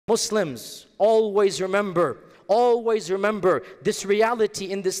Muslims, always remember this reality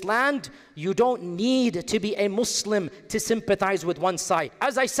in this land. You don't need to be a Muslim to sympathize with one side.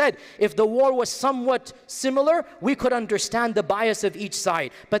 As I said, if the war was somewhat similar, we could understand the bias of each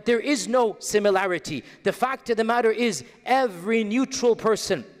side. But there is no similarity. The fact of the matter is, every neutral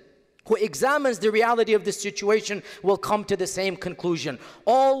person who examines the reality of this situation will come to the same conclusion.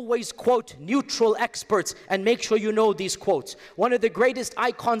 Always quote neutral experts and make sure you know these quotes. One of the greatest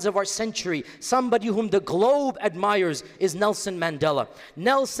icons of our century, somebody whom the globe admires, is Nelson Mandela.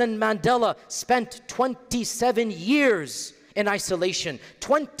 Nelson Mandela spent 27 years in isolation.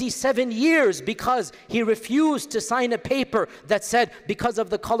 27 years because he refused to sign a paper that said, because of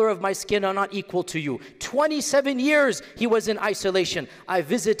the color of my skin, I'm not equal to you. 27 years he was in isolation. I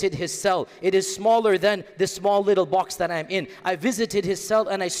visited his cell. It is smaller than this small little box that I'm in. I visited his cell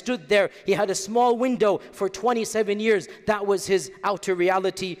and I stood there. He had a small window for 27 years. That was his outer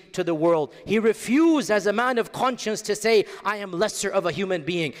reality to the world. He refused as a man of conscience to say, I am lesser of a human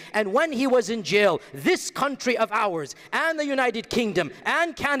being. And when he was in jail, this country of ours and the United Kingdom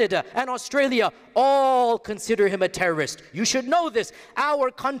and Canada and Australia all consider him a terrorist. You should know this.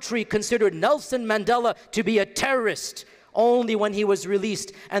 Our country considered Nelson Mandela to be a terrorist. Only when he was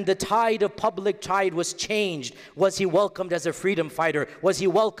released and the tide of public tide was changed was he welcomed as a freedom fighter, was he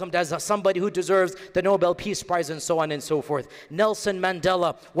welcomed as somebody who deserves the Nobel Peace Prize, and so on and so forth. Nelson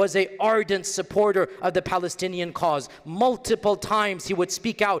Mandela was an ardent supporter of the Palestinian cause. Multiple times he would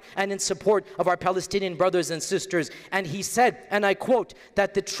speak out and in support of our Palestinian brothers and sisters. And he said, and I quote,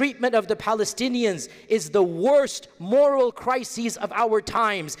 that the treatment of the Palestinians is the worst moral crisis of our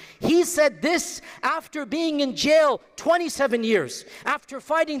times. He said this after being in jail 27 years, after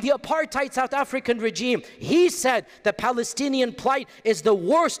fighting the apartheid South African regime. He said the Palestinian plight is the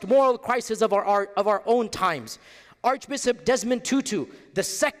worst moral crisis of our own times. Archbishop Desmond Tutu, the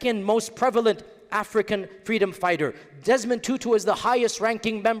second most prevalent African freedom fighter. Desmond Tutu is the highest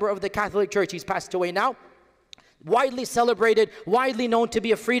ranking member of the Catholic Church. He's passed away now. Widely celebrated, widely known to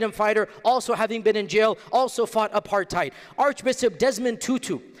be a freedom fighter, also having been in jail, also fought apartheid. Archbishop Desmond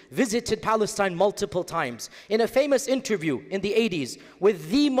Tutu visited Palestine multiple times. In a famous interview in the 80s with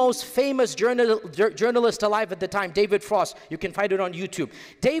the most famous journalist alive at the time, David Frost, you can find it on YouTube.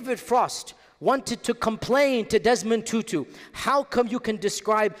 David Frost wanted to complain to Desmond Tutu, how come you can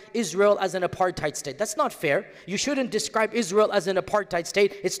describe Israel as an apartheid state? That's not fair. You shouldn't describe Israel as an apartheid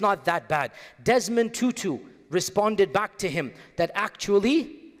state. It's not that bad. Desmond Tutu responded back to him that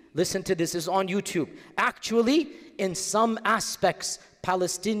actually, listen to this, is on YouTube, actually, in some aspects,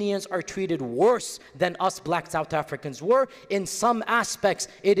 Palestinians are treated worse than us black South Africans were. In some aspects,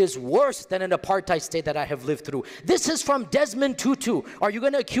 it is worse than an apartheid state that I have lived through. This is from Desmond Tutu. Are you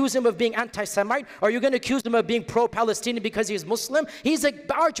going to accuse him of being anti-Semite? Are you going to accuse him of being pro-Palestinian because he's Muslim? He's an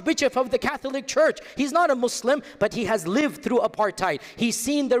Archbishop of the Catholic Church. He's not a Muslim, but he has lived through apartheid. He's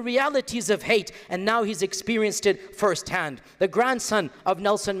seen the realities of hate, and now he's experienced it firsthand. The grandson of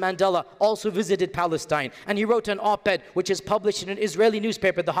Nelson Mandela also visited Palestine, and he wrote an op-ed which is published in an Israeli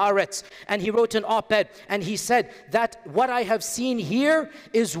newspaper, the Haaretz, and he wrote an op-ed and he said that what I have seen here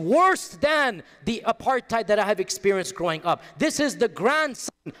is worse than the apartheid that I have experienced growing up. This is the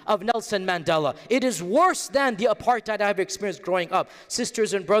grandson of Nelson Mandela. It is worse than the apartheid I have experienced growing up.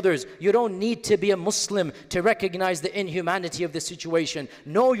 Sisters and brothers, you don't need to be a Muslim to recognize the inhumanity of the situation.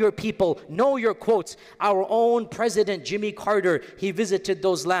 Know your people, know your quotes. Our own President Jimmy Carter, he visited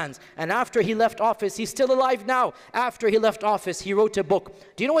those lands, and after he left office, he's still alive now. After he left office, he wrote a book.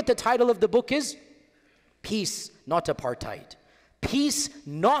 Do you know what the title of the book is? Peace, Not Apartheid. Peace,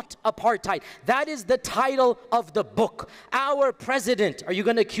 Not Apartheid. That is the title of the book. Our president, are you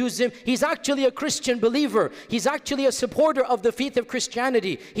going to accuse him? He's actually a Christian believer. He's actually a supporter of the faith of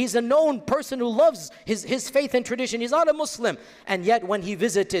Christianity. He's a known person who loves his faith and tradition. He's not a Muslim. And yet when he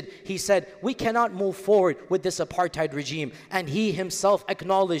visited, he said, we cannot move forward with this apartheid regime. And he himself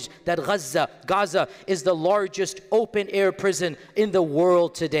acknowledged that Gaza is the largest open-air prison in the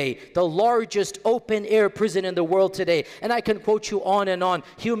world today. The largest open-air prison in the world today. And I can quote you on and on.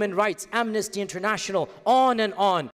 Human rights, Amnesty International, on and on.